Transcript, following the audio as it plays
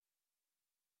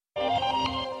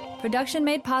Production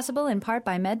made possible in part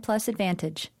by MedPlus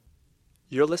Advantage.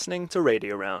 You're listening to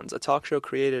Radio Rounds, a talk show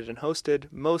created and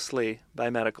hosted mostly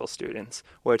by medical students,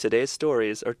 where today's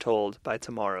stories are told by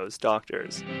tomorrow's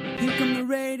doctors. Here come the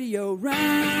Radio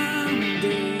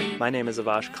Rounders. My name is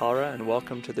Avash Kalra, and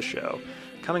welcome to the show.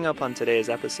 Coming up on today's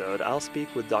episode, I'll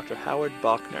speak with Dr. Howard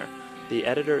Bauchner, the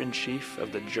editor-in-chief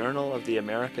of the Journal of the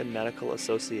American Medical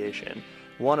Association,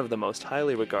 one of the most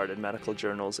highly regarded medical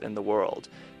journals in the world,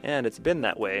 and it's been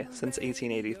that way since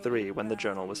 1883 when the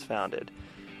journal was founded.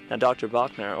 Now, Dr.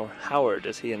 Bauchner, or Howard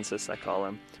as he insists I call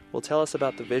him, will tell us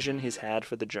about the vision he's had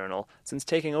for the journal since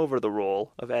taking over the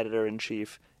role of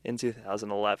editor-in-chief in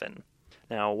 2011.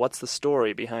 Now, what's the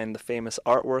story behind the famous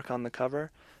artwork on the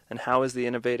cover, and how is the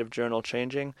innovative journal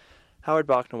changing? Howard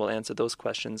Bauchner will answer those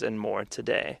questions and more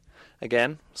today.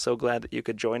 Again, so glad that you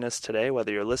could join us today,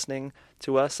 whether you're listening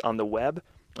to us on the web,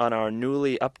 on our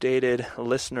newly updated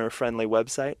listener-friendly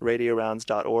website,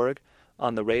 radiorounds.org,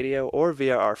 on the radio, or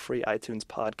via our free iTunes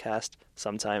podcast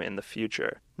sometime in the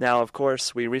future. Now, of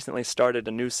course, we recently started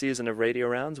a new season of Radio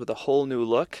Rounds with a whole new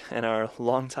look, and our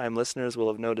longtime listeners will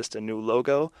have noticed a new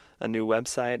logo, a new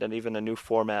website, and even a new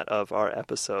format of our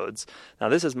episodes. Now,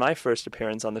 this is my first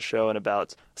appearance on the show in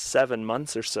about 7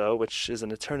 months or so, which is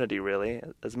an eternity, really.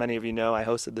 As many of you know, I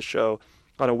hosted the show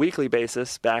on a weekly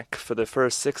basis back for the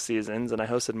first 6 seasons, and I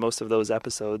hosted most of those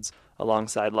episodes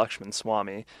alongside Lakshman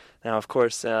Swamy. Now, of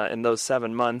course, in those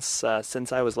 7 months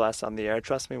since I was last on the air,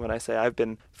 trust me when I say I've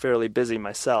been fairly busy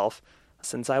myself.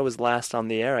 Since I was last on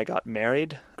the air, I got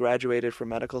married, graduated from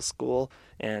medical school,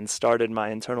 and started my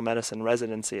internal medicine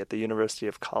residency at the University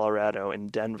of Colorado in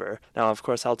Denver. Now, of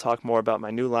course, I'll talk more about my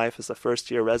new life as a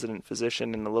first-year resident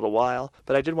physician in a little while,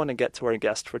 but I did want to get to our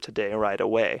guest for today right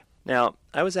away. Now,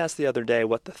 I was asked the other day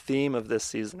what the theme of this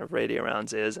season of Radio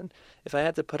Rounds is, and if I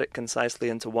had to put it concisely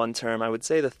into one term, I would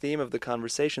say the theme of the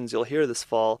conversations you'll hear this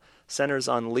fall centers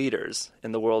on leaders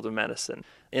in the world of medicine,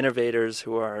 innovators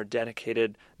who are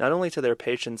dedicated not only to their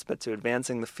patients but to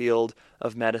advancing the field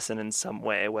of medicine in some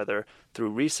way, whether through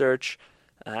research,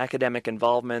 academic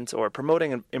involvement, or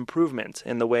promoting an improvement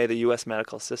in the way the U.S.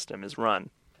 medical system is run.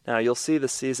 Now, you'll see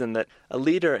this season that a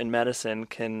leader in medicine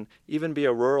can even be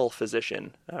a rural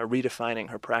physician, redefining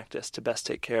her practice to best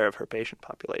take care of her patient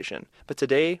population. But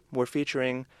today, we're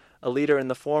featuring a leader in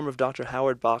the form of Dr.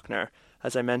 Howard Bauchner.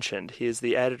 As I mentioned, he is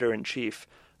the editor-in-chief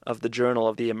of the Journal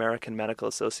of the American Medical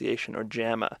Association, or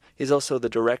JAMA. He's also the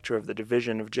director of the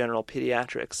Division of General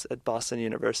Pediatrics at Boston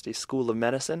University School of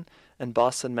Medicine and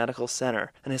Boston Medical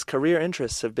Center, and his career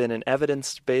interests have been in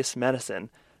evidence-based medicine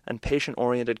and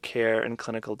patient-oriented care and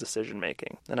clinical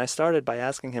decision-making. And I started by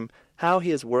asking him how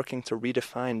he is working to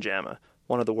redefine JAMA,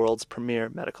 one of the world's premier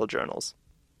medical journals.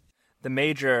 The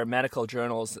major medical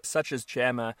journals, such as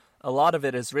JAMA, a lot of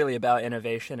it is really about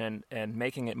innovation and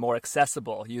making it more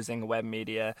accessible using web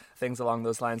media, things along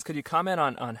those lines. Could you comment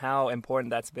on how important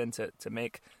that's been to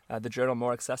make the journal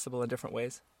more accessible in different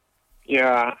ways?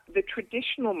 Yeah, the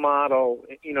traditional model,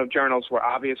 journals were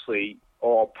obviously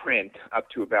all print up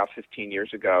to about 15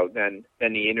 years ago. Then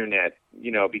the internet,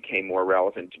 became more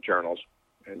relevant to journals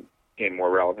and became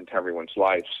more relevant to everyone's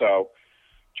life. So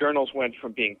journals went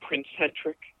from being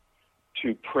print-centric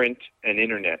to print and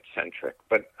internet-centric.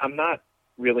 But I'm not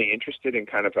really interested in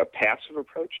kind of a passive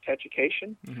approach to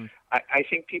education. Mm-hmm. I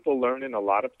think people learn in a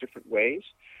lot of different ways.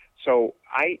 So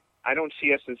I don't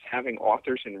see us as having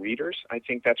authors and readers. I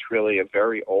think that's really a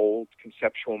very old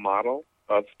conceptual model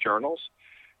of journals.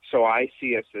 So I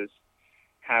see us as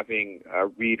having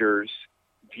readers,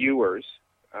 viewers.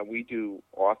 We do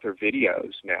author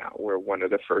videos now. We're one of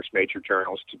the first major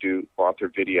journals to do author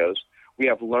videos. We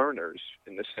have learners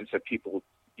in the sense that people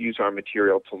use our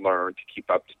material to learn, to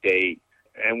keep up to date.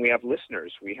 And we have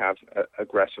listeners. We have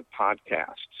aggressive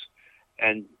podcasts.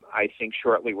 And I think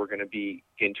shortly we're going to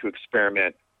begin to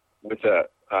experiment with a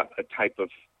type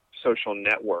of social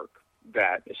network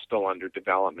that is still under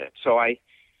development. So I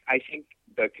think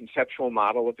the conceptual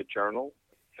model of a journal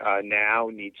now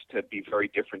needs to be very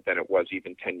different than it was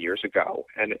even 10 years ago.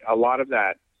 And a lot of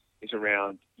that is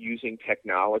around using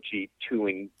technology to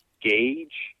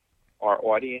engage our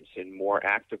audience in more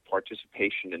active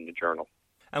participation in the journal.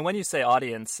 And when you say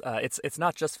audience, it's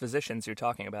not just physicians you're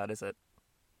talking about, is it?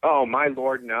 Oh, my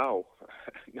Lord, no.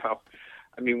 No.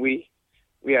 I mean, we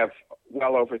have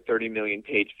well over 30 million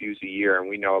page views a year, and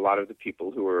we know a lot of the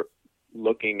people who are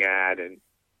looking at and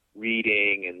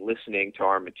reading and listening to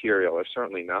our material are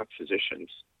certainly not physicians.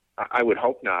 I would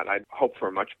hope not. I'd hope for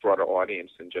a much broader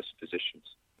audience than just physicians.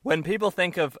 When people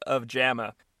think of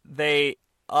JAMA, they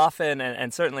often,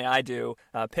 and certainly I do,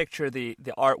 picture the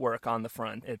artwork on the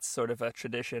front. It's sort of a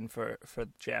tradition for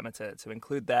JAMA to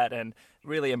include that and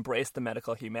really embrace the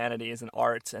medical humanities and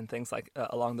arts and things like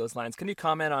along those lines. Can you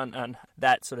comment on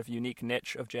that sort of unique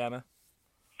niche of JAMA?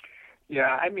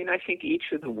 Yeah, I mean, I think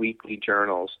each of the weekly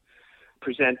journals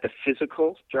present the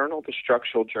physical journal, the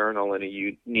structural journal in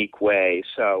a unique way.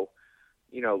 So,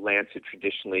 Lancet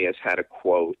traditionally has had a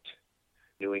quote.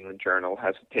 New England Journal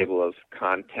has a table of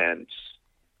contents.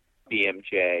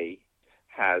 BMJ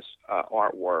has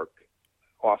artwork,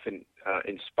 often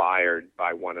inspired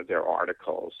by one of their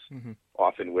articles,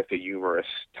 often with a humorous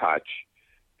touch.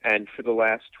 And for the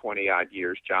last 20-odd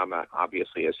years, JAMA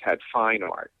obviously has had fine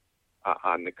art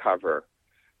on the cover,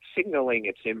 signaling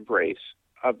its embrace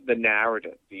of the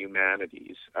narrative, the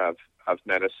humanities of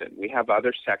medicine. We have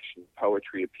other sections,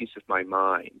 poetry, A Piece of My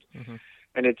Mind.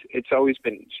 And it's always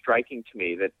been striking to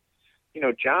me that,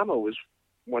 JAMA was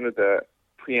one of the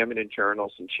preeminent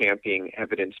journals in championing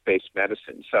evidence-based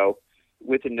medicine. So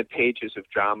within the pages of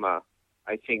JAMA,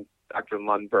 I think Dr.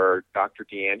 Lundberg, Dr.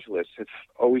 DeAngelis have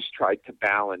always tried to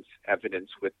balance evidence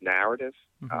with narrative,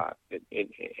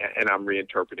 and I'm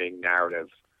reinterpreting narrative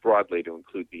broadly to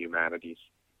include the humanities.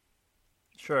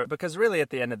 Sure, because really at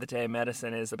the end of the day,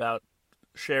 medicine is about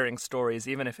sharing stories,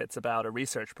 even if it's about a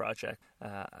research project.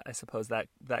 I suppose that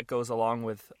goes along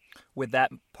with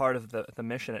that part of the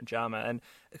mission at JAMA. And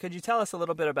could you tell us a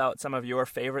little bit about some of your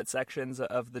favorite sections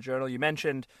of the journal? You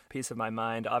mentioned Piece of My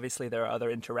Mind. Obviously, there are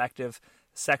other interactive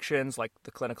sections like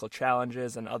the clinical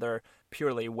challenges and other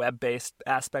purely web-based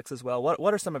aspects as well.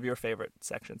 What are some of your favorite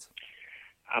sections?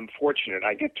 I'm fortunate.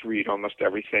 I get to read almost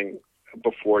everything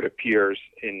before it appears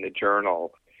in the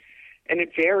journal. And it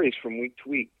varies from week to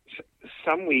week.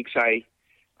 Some weeks I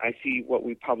see what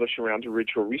we publish around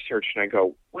original research and I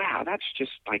go, wow, that's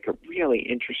just like a really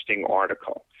interesting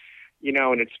article.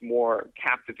 And it's more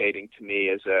captivating to me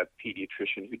as a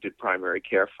pediatrician who did primary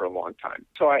care for a long time.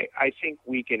 So I think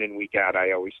week in and week out,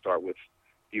 I always start with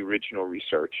the original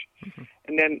research.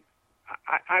 And then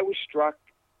I was struck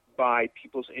by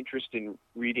people's interest in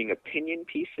reading opinion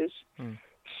pieces.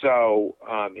 So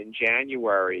in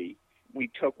January, we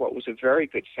took what was a very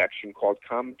good section called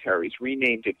Commentaries,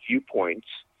 renamed it Viewpoints,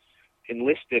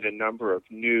 enlisted a number of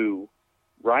new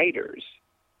writers,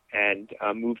 and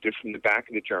moved it from the back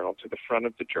of the journal to the front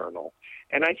of the journal.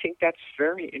 And I think that's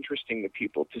very interesting to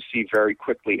people to see very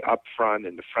quickly up front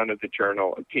in the front of the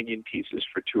journal opinion pieces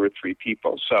for 2 or 3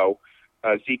 people. So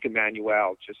Zeke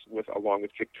Emanuel, along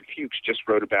with Victor Fuchs, just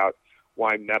wrote about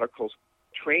why medical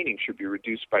training should be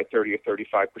reduced by 30 or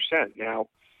 35%. Now,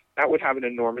 that would have an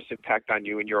enormous impact on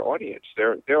you and your audience.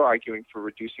 They're arguing for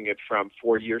reducing it from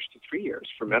 4 years to 3 years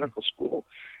for medical school,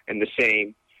 and the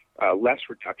same less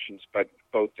reductions, but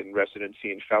both in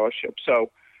residency and fellowship.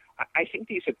 So I think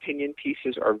these opinion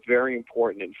pieces are very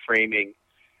important in framing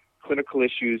clinical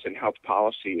issues and health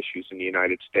policy issues in the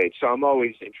United States. So I'm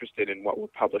always interested in what we're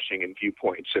publishing in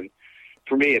Viewpoints. And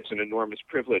for me, it's an enormous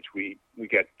privilege. We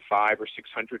get 500 or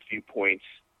 600 viewpoints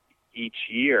each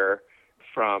year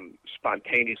from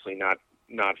spontaneously,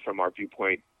 not from our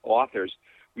Viewpoint authors.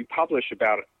 We publish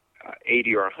about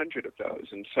 80 or 100 of those.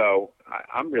 And so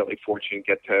I'm really fortunate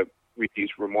to get to read these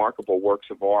remarkable works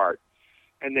of art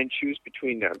and then choose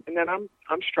between them. And then I'm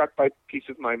struck by Piece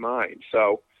of My Mind.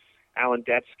 So Alan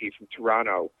Detsky from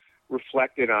Toronto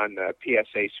reflected on the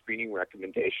PSA screening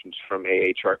recommendations from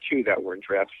AHR2 that were in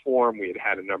draft form. We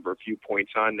had a number of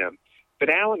viewpoints on them. But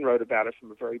Alan wrote about it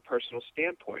from a very personal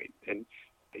standpoint. And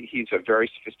he's a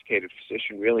very sophisticated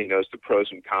physician, really knows the pros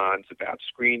and cons about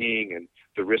screening and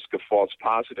the risk of false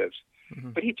positives.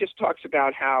 But he just talks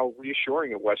about how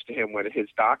reassuring it was to him when his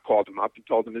doc called him up and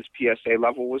told him his PSA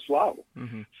level was low.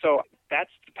 So that's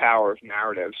the power of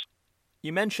narratives.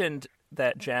 You mentioned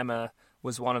that JAMA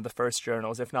was one of the first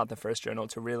journals, if not the first journal,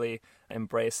 to really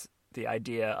embrace the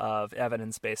idea of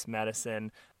evidence-based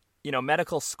medicine.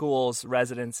 Medical schools,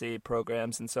 residency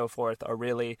programs, and so forth are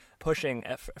really pushing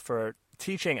for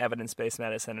teaching evidence-based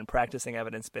medicine and practicing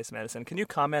evidence-based medicine. Can you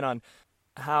comment on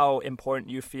how important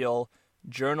you feel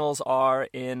journals are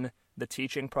in the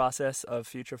teaching process of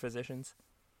future physicians?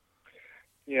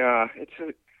 Yeah,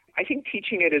 I think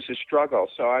teaching it is a struggle.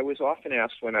 So I was often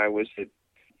asked when I was at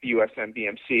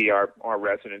USMBMC, our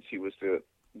residency was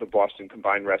the Boston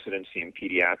Combined Residency in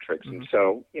Pediatrics. And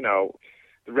so,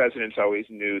 the residents always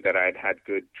knew that I'd had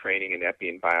good training in epi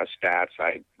and biostats.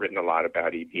 I'd written a lot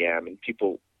about EBM, and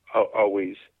people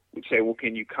always would say, well,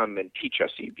 can you come and teach us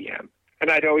EBM?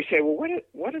 And I'd always say, well,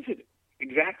 what is it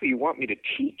exactly you want me to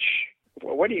teach?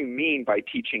 Well, what do you mean by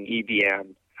teaching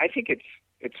EBM? I think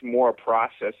it's more a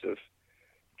process of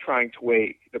trying to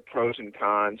weigh the pros and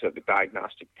cons of a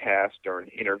diagnostic test or an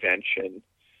intervention,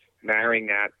 marrying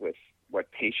that with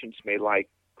what patients may like.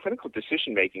 Clinical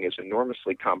decision-making is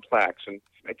enormously complex, and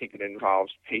I think it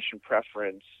involves patient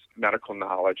preference, medical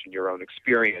knowledge, and your own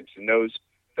experience. And those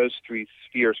three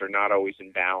spheres are not always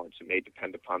in balance. It may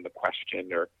depend upon the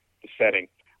question or the setting.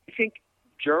 I think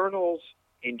journals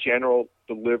in general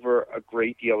deliver a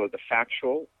great deal of the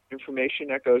factual information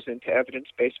that goes into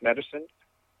evidence-based medicine,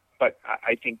 but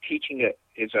I think teaching it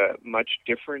is a much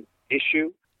different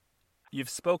issue. You've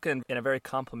spoken in a very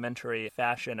complimentary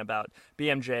fashion about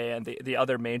BMJ and the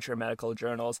other major medical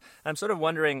journals. I'm sort of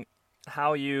wondering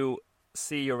how you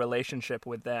see your relationship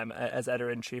with them as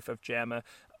editor-in-chief of JAMA.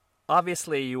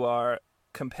 Obviously, you are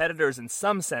competitors in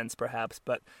some sense, perhaps,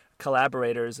 but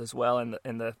collaborators as well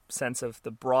in the sense of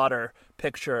the broader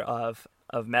picture of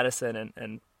medicine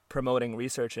and promoting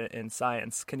research in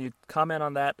science. Can you comment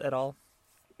on that at all?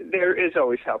 There is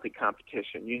always healthy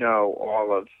competition. You know,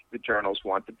 all of the journals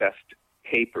want the best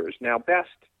papers. Now, best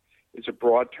is a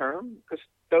broad term because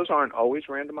those aren't always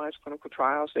randomized clinical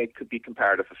trials. They could be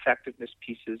comparative effectiveness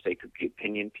pieces. They could be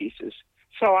opinion pieces.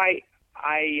 So I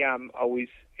always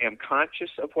am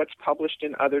conscious of what's published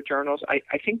in other journals. I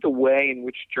think the way in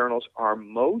which journals are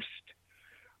most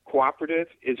cooperative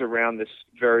is around this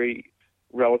very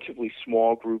relatively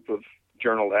small group of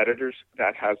journal editors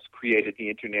that has created the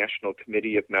International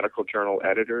Committee of Medical Journal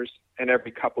Editors. And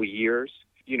every couple of years,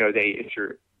 they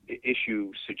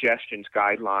issue suggestions,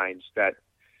 guidelines that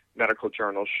medical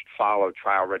journals should follow.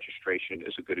 Trial registration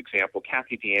is a good example.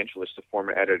 Kathy DeAngelis, the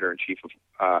former editor-in-chief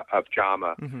of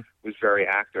JAMA, was very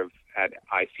active at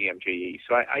ICMJE.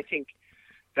 So I think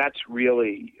that's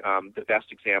really the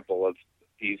best example of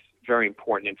these very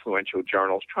important, influential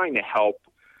journals trying to help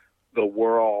the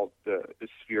world, the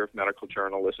sphere of medical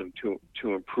journalism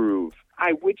to improve.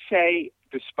 I would say,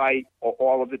 despite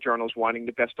all of the journals wanting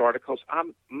the best articles,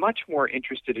 I'm much more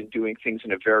interested in doing things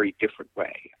in a very different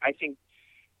way. I think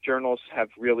journals have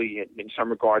really, in some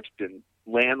regards, been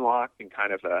landlocked in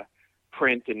kind of a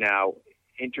print and now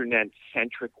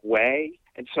internet-centric way.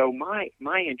 And so my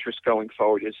interest going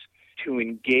forward is to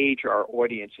engage our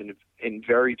audience in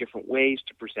very different ways,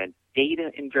 to present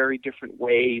data in very different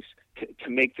ways, to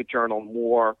make the journal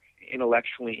more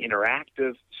intellectually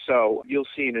interactive. So you'll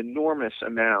see an enormous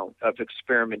amount of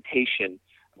experimentation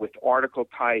with article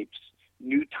types,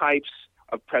 new types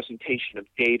of presentation of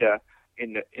data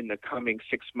in the coming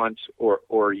 6 months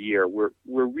or a year. We're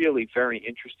really very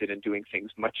interested in doing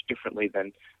things much differently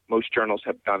than most journals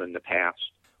have done in the past.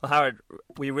 Well, Howard,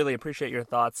 we really appreciate your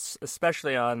thoughts,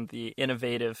 especially on the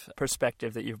innovative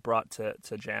perspective that you've brought to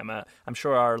JAMA. I'm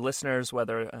sure our listeners,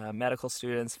 whether medical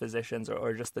students, physicians,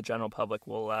 or just the general public,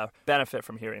 will benefit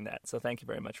from hearing that. So thank you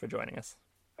very much for joining us.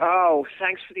 Oh,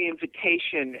 thanks for the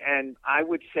invitation. And I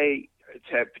would say,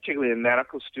 to particularly the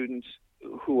medical students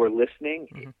who are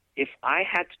listening, if I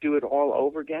had to do it all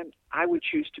over again, I would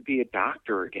choose to be a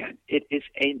doctor again. It is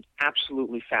an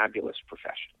absolutely fabulous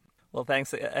profession. Well,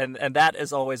 thanks, and that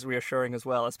is always reassuring as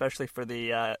well, especially for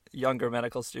the younger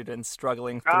medical students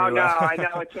struggling through. Oh no, I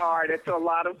know it's hard. It's a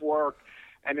lot of work,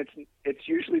 and it's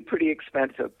usually pretty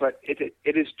expensive. But it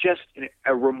is just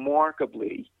a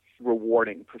remarkably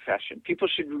rewarding profession. People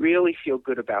should really feel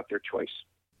good about their choice.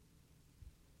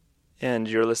 And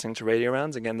you're listening to Radio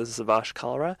Rounds. Again, this is Avash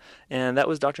Kalra, and that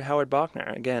was Dr. Howard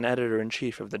Bauchner, again,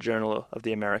 editor-in-chief of the Journal of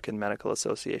the American Medical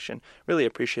Association. Really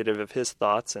appreciative of his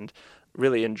thoughts and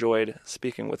really enjoyed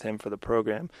speaking with him for the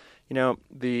program.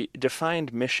 The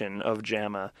defined mission of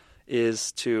JAMA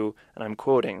is to, and I'm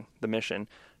quoting the mission,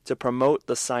 to promote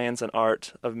the science and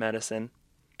art of medicine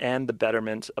and the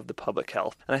betterment of the public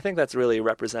health. And I think that's really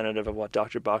representative of what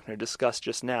Dr. Bauchner discussed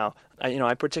just now.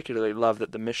 I particularly love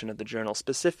that the mission of the journal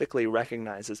specifically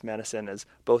recognizes medicine as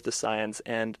both a science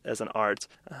and as an art.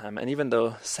 And even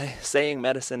though saying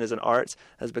medicine is an art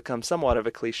has become somewhat of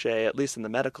a cliche, at least in the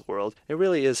medical world, it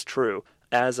really is true.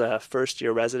 As a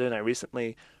first-year resident, I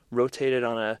recently rotated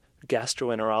on a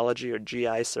gastroenterology or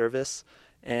GI service,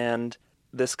 and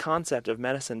this concept of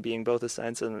medicine being both a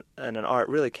science and an art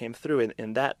really came through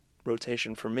in that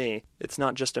rotation for me. It's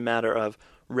not just a matter of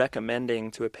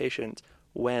recommending to a patient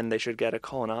when they should get a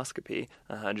colonoscopy,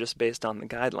 just based on the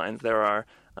guidelines. There are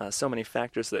so many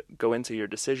factors that go into your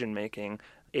decision-making,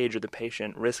 age of the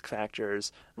patient, risk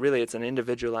factors. Really, it's an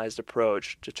individualized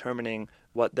approach, determining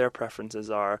what their preferences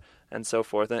are, and so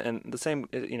forth. And the same,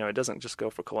 it doesn't just go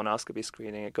for colonoscopy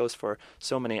screening. It goes for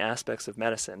so many aspects of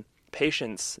medicine.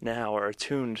 Patients now are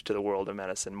attuned to the world of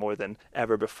medicine more than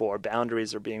ever before.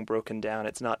 Boundaries are being broken down.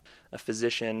 It's not a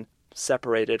physician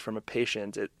separated from a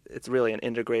patient. It's really an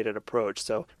integrated approach.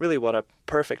 So really what a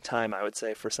perfect time, I would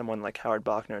say, for someone like Howard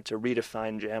Bauchner to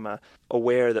redefine JAMA,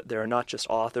 aware that there are not just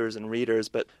authors and readers,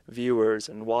 but viewers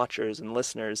and watchers and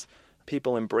listeners,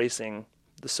 people embracing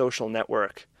the social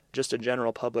network, just a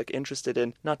general public interested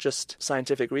in not just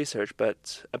scientific research,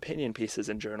 but opinion pieces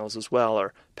in journals as well,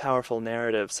 or powerful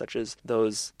narratives such as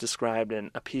those described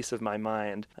in A Piece of My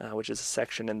Mind, which is a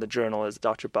section in the journal, as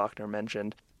Dr. Bauchner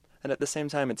mentioned. And at the same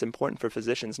time, it's important for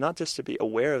physicians not just to be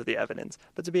aware of the evidence,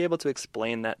 but to be able to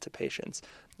explain that to patients.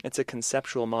 It's a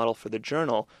conceptual model for the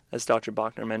journal, as Dr.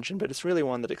 Bauchner mentioned, but it's really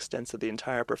one that extends to the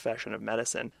entire profession of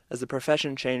medicine. As the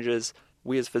profession changes,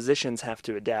 we as physicians have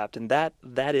to adapt, and that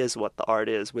is what the art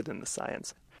is within the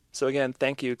science. So again,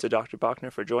 thank you to Dr.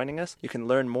 Bauchner for joining us. You can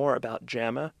learn more about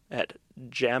JAMA at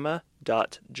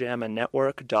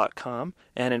jama.jamanetwork.com.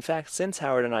 And in fact, since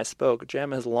Howard and I spoke,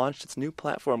 JAMA has launched its new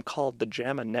platform called the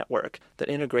JAMA Network that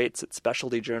integrates its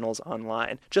specialty journals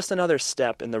online. Just another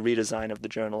step in the redesign of the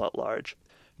journal at large.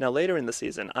 Now later in the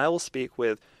season, I will speak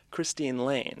with Christine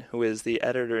Lane, who is the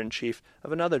editor-in-chief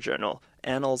of another journal,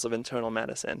 Annals of Internal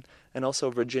Medicine, and also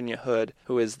Virginia Hood,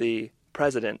 who is the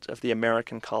president of the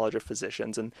American College of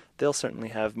Physicians, and they'll certainly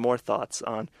have more thoughts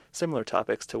on similar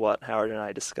topics to what Howard and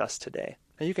I discussed today.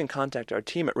 Now you can contact our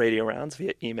team at Radio Rounds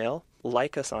via email,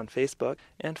 like us on Facebook,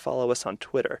 and follow us on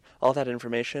Twitter. All that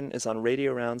information is on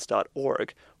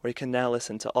radiorounds.org, where you can now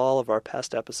listen to all of our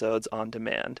past episodes on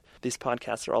demand. These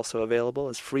podcasts are also available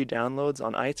as free downloads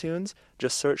on iTunes.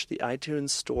 Just search the iTunes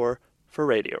store for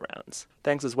Radio Rounds.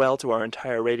 Thanks as well to our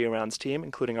entire Radio Rounds team,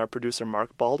 including our producer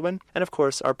Mark Baldwin, and of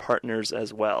course our partners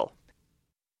as well.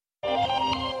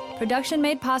 Production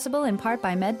made possible in part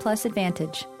by MedPlus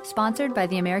Advantage, sponsored by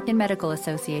the American Medical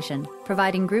Association,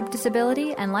 providing group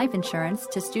disability and life insurance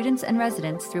to students and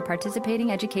residents through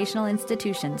participating educational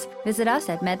institutions. Visit us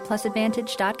at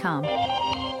medplusadvantage.com.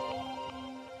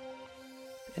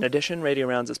 In addition, Radio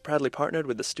Rounds is proudly partnered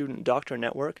with the Student Doctor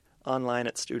Network, online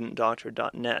at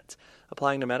studentdoctor.net.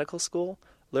 Applying to medical school?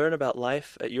 Learn about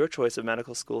life at your choice of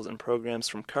medical schools and programs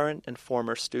from current and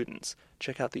former students.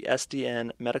 Check out the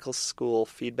SDN Medical School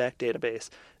Feedback Database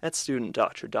at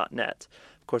studentdoctor.net.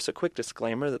 Of course, a quick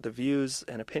disclaimer that the views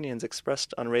and opinions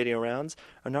expressed on Radio Rounds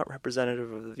are not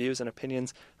representative of the views and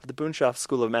opinions of the Boonshoft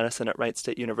School of Medicine at Wright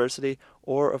State University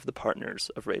or of the partners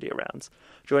of Radio Rounds.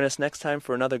 Join us next time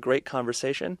for another great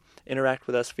conversation. Interact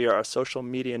with us via our social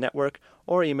media network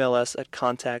or email us at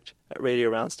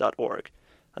contact@radiorounds.org.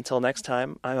 Until next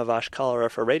time, I'm Avash Kalra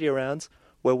for Radio Rounds,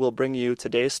 where we'll bring you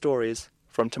today's stories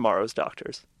from tomorrow's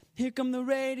doctors. Here come the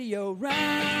radio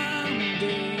rounding,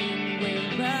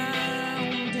 we're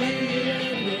rounding,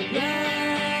 radio rounding.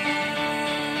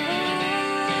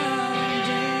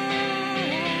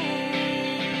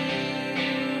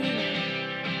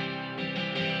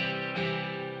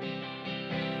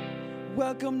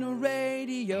 Welcome to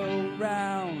Radio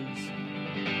Rounds.